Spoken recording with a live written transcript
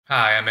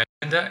Hi, I'm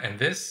Linda, and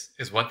this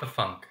is What the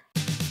Funk.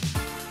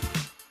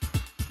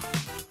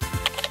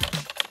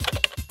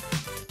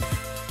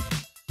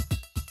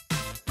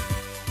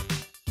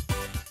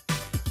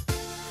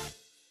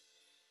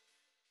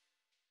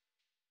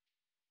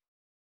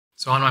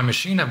 So on my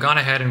machine, I've gone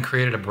ahead and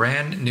created a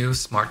brand new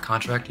smart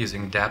contract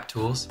using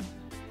Dapptools,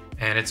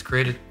 and it's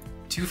created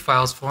two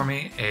files for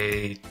me,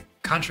 a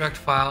contract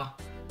file,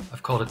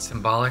 I've called it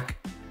Symbolic,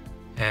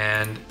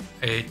 and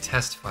a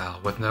test file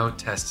with no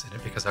tests in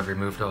it because I've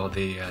removed all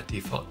the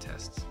default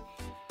tests.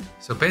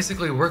 So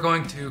basically we're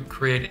going to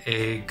create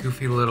a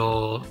goofy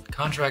little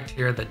contract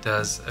here that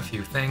does a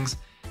few things,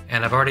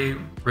 and I've already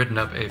written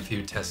up a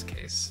few test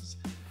cases.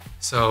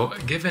 So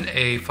given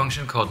a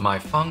function called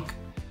myfunc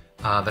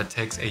that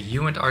takes a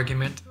uint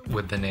argument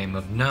with the name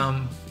of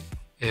num,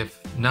 if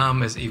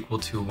num is equal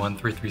to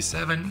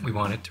 1337, we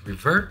want it to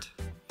revert.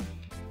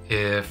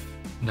 If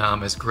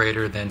num is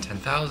greater than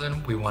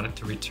 10,000, we want it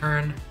to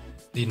return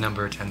the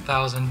number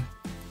 10,000.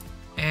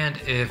 And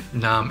if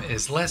num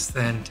is less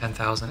than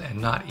 10,000 and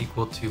not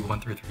equal to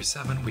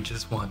 1337, we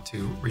just want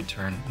to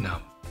return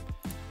num.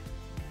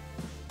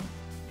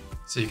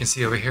 So you can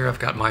see over here I've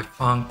got my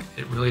func.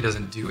 It really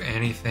doesn't do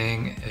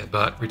anything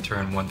but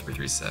return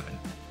 1337.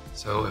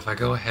 So if I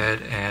go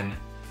ahead and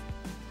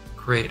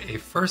create a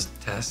first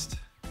test,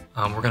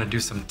 we're going to do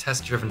some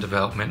test-driven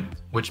development,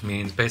 which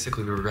means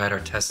basically we write our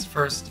tests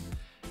first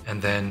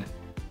and then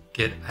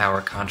get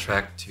our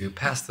contract to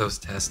pass those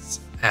tests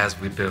as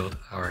we build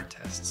our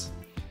tests.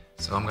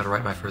 So I'm going to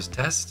write my first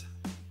test.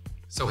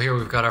 So here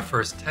we've got our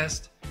first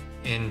test.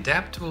 In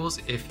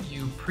Dapptools, if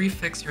you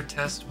prefix your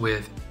test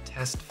with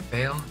test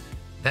fail,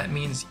 that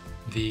means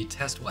the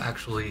test will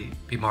actually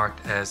be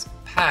marked as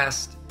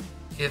passed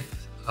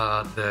if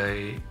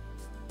the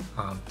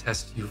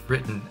test you've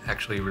written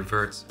actually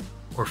reverts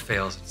or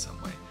fails in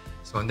some way.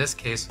 So in this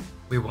case,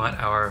 we want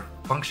our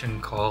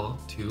function call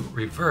to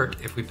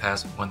revert if we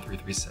pass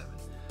 1337.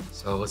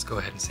 So let's go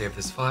ahead and save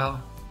this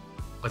file.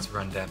 Let's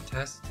run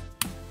dapptest.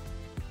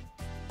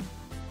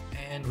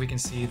 And we can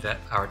see that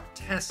our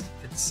test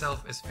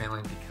itself is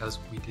failing because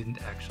we didn't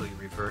actually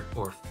revert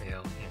or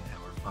fail in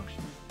our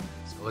function.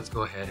 So let's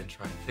go ahead and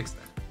try and fix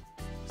that.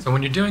 So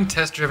when you're doing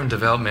test-driven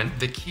development,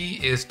 the key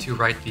is to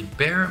write the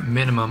bare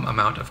minimum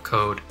amount of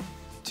code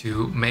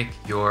to make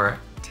your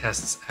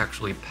tests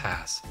actually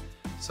pass.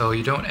 So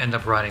you don't end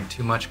up writing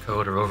too much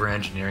code or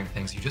over-engineering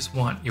things. You just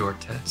want your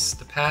tests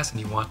to pass and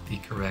you want the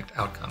correct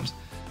outcomes.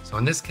 So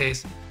in this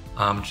case,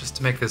 just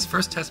to make this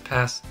first test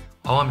pass,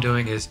 all I'm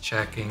doing is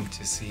checking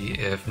to see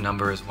if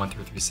number is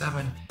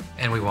 1337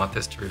 and we want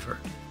this to revert.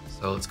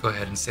 So let's go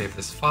ahead and save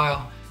this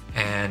file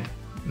and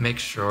make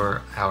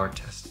sure our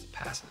test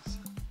passes.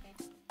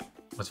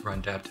 Let's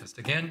run dapptest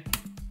again.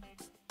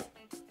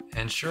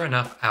 And sure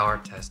enough, our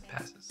test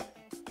passes.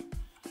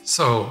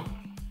 So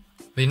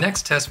the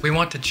next test, we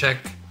want to check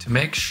to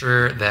make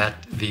sure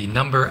that the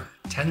number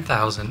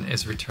 10,000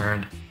 is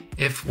returned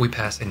if we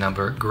pass a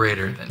number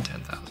greater than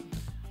 10,000.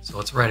 So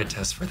let's write a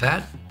test for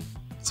that.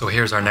 So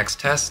here's our next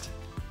test.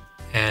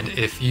 And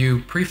if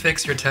you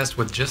prefix your test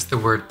with just the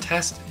word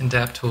test in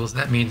Dapptools,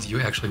 that means you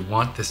actually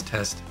want this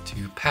test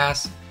to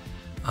pass.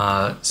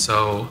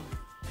 So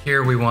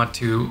here we want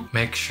to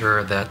make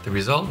sure that the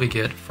result we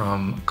get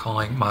from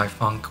calling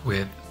myfunc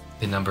with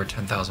the number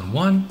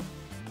 10,001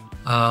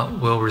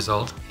 will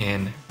result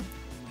in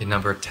the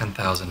number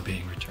 10,000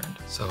 being returned.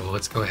 So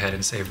let's go ahead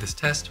and save this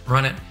test,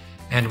 run it,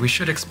 and we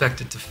should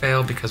expect it to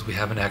fail because we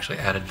haven't actually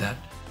added that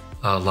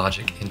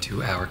logic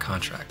into our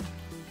contract.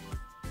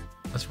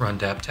 Let's run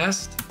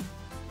dapptest,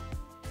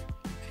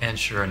 and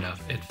sure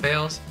enough, it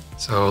fails.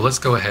 So let's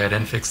go ahead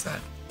and fix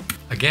that.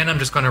 Again, I'm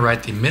just going to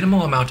write the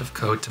minimal amount of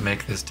code to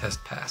make this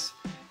test pass.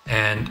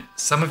 And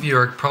some of you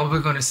are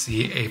probably going to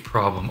see a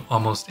problem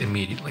almost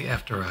immediately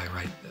after I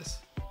write this.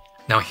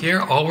 Now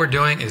here, all we're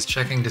doing is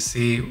checking to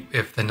see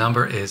if the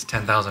number is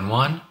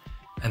 10,001,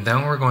 and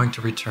then we're going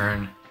to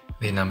return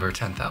the number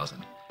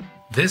 10,000.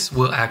 This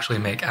will actually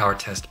make our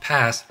test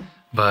pass,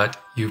 but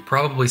you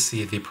probably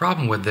see the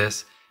problem with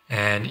this,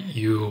 and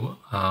you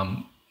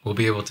will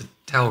be able to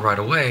tell right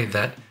away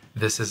that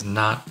this is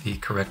not the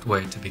correct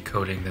way to be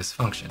coding this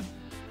function.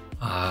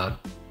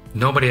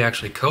 Nobody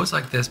actually codes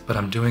like this, but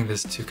I'm doing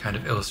this to kind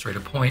of illustrate a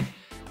point,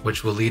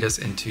 which will lead us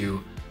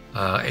into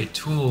a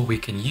tool we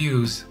can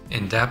use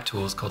in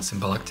Dapptools called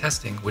Symbolic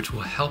Testing, which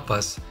will help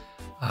us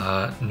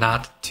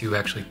not to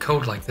actually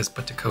code like this,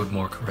 but to code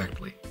more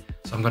correctly.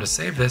 So I'm going to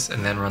save this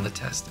and then run the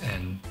test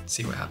and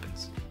see what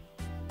happens.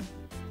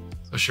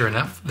 So sure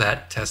enough,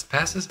 that test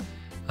passes.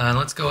 And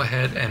let's go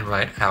ahead and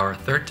write our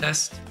third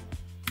test.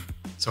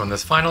 So in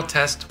this final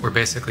test, we're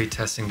basically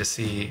testing to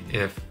see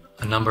if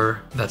a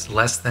number that's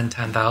less than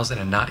 10,000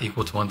 and not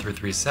equal to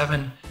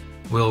 1337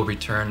 will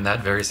return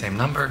that very same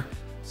number.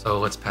 So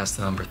let's pass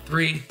the number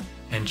 3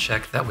 and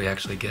check that we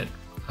actually get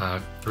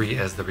 3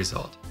 as the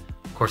result.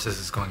 Of course, this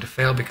is going to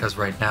fail because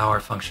right now our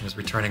function is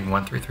returning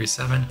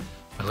 1337,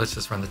 but let's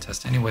just run the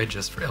test anyway,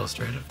 just for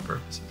illustrative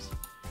purposes.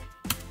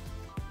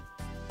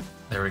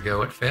 There we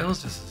go, it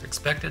fails just as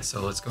expected,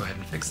 so let's go ahead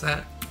and fix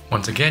that.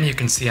 Once again, you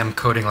can see I'm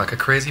coding like a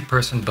crazy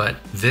person, but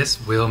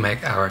this will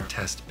make our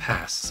test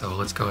pass. So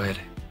let's go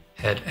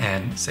ahead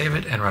and save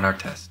it and run our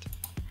test.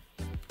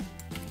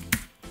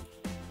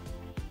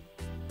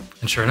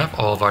 And sure enough,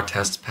 all of our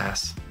tests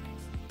pass.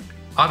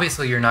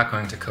 Obviously, you're not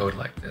going to code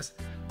like this,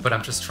 but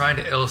I'm just trying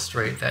to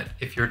illustrate that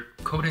if you're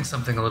coding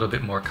something a little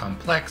bit more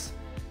complex,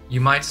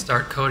 you might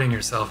start coding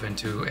yourself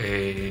into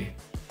a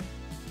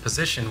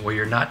position where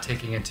you're not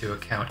taking into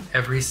account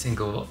every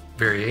single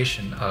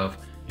variation of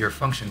your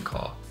function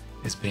call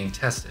is being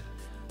tested.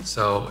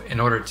 So in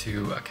order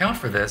to account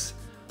for this,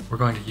 we're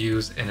going to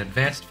use an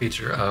advanced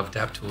feature of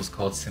Dapptools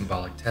called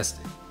Symbolic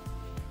Testing.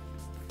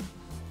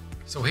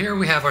 So here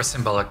we have our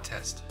symbolic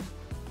test.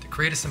 To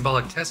create a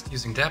symbolic test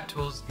using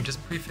Dapptools, you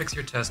just prefix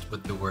your test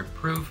with the word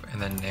proof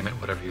and then name it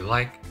whatever you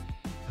like,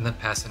 and then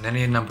pass in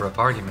any number of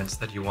arguments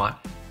that you want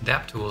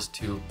Dapptools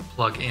to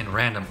plug in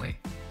randomly.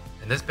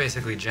 And this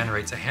basically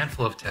generates a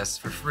handful of tests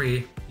for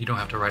free. You don't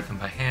have to write them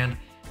by hand,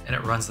 and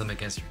it runs them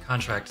against your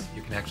contract. So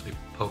you can actually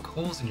poke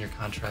holes in your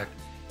contract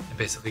and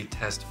basically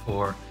test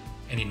for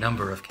any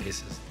number of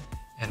cases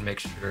and make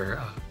sure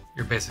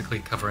you're basically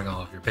covering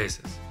all of your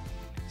bases.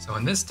 So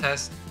in this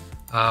test,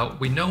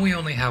 we know we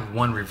only have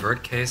one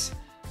revert case,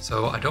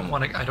 so I don't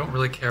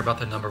really care about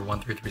the number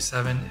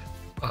 1337.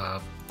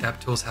 If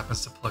Dapptools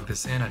happens to plug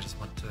this in, I just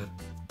want to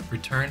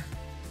return.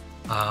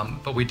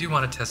 But we do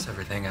want to test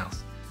everything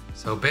else.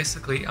 So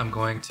basically, I'm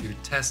going to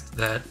test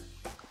that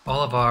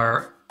all of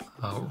our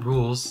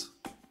rules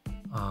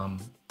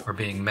are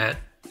being met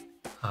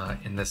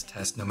in this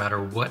test, no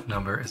matter what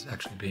number is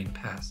actually being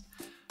passed.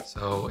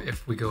 So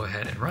if we go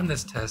ahead and run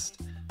this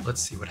test,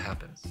 let's see what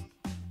happens.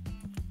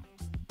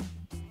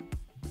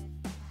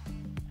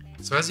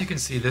 So as you can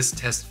see, this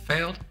test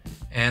failed,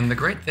 and the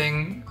great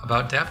thing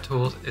about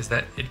Dapptools is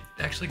that it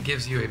actually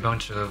gives you a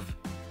bunch of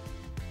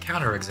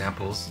counter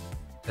examples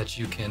that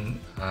you can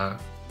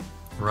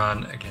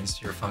run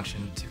against your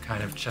function to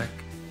kind of check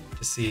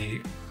to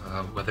see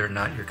whether or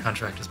not your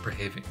contract is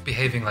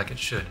behaving like it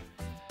should.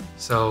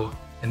 So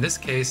in this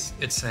case,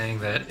 it's saying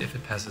that if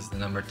it passes the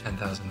number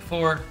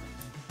 10,004,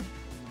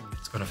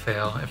 it's going to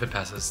fail. If it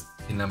passes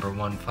the number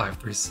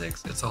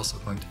 1536, it's also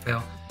going to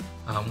fail.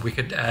 We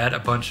could add a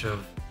bunch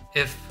of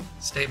if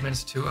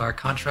statements to our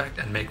contract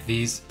and make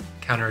these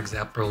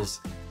counterexamples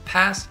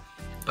pass,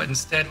 but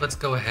instead let's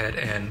go ahead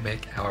and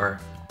make our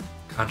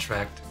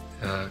contract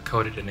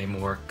coded in a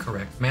more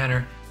correct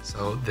manner,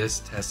 so this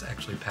test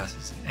actually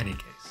passes in any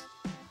case.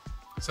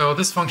 So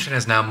this function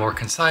is now more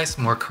concise,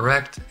 more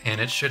correct,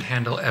 and it should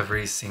handle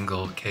every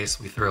single case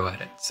we throw at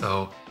it.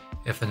 So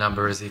if the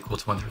number is equal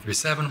to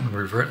 1337, we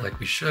revert like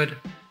we should.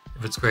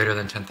 If it's greater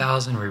than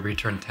 10,000, we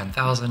return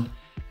 10,000,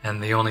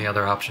 and the only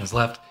other options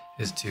left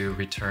is to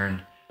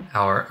return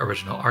our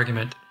original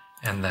argument,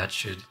 and that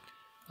should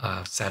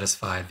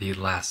satisfy the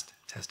last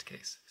test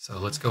case. So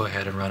let's go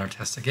ahead and run our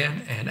test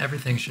again, and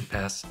everything should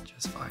pass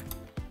just fine.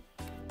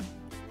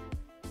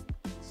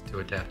 Let's do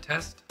a Dapp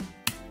test.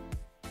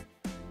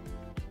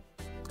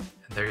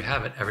 And there you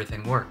have it,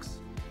 everything works.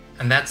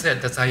 And that's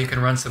it, that's how you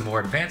can run some more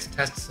advanced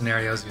test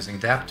scenarios using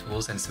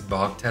Dapptools and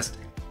Symbolic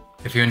Testing.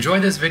 If you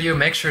enjoyed this video,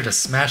 make sure to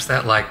smash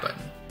that like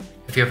button.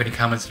 If you have any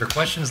comments or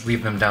questions,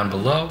 leave them down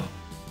below.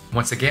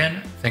 Once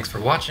again, thanks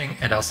for watching,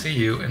 and I'll see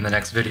you in the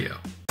next video.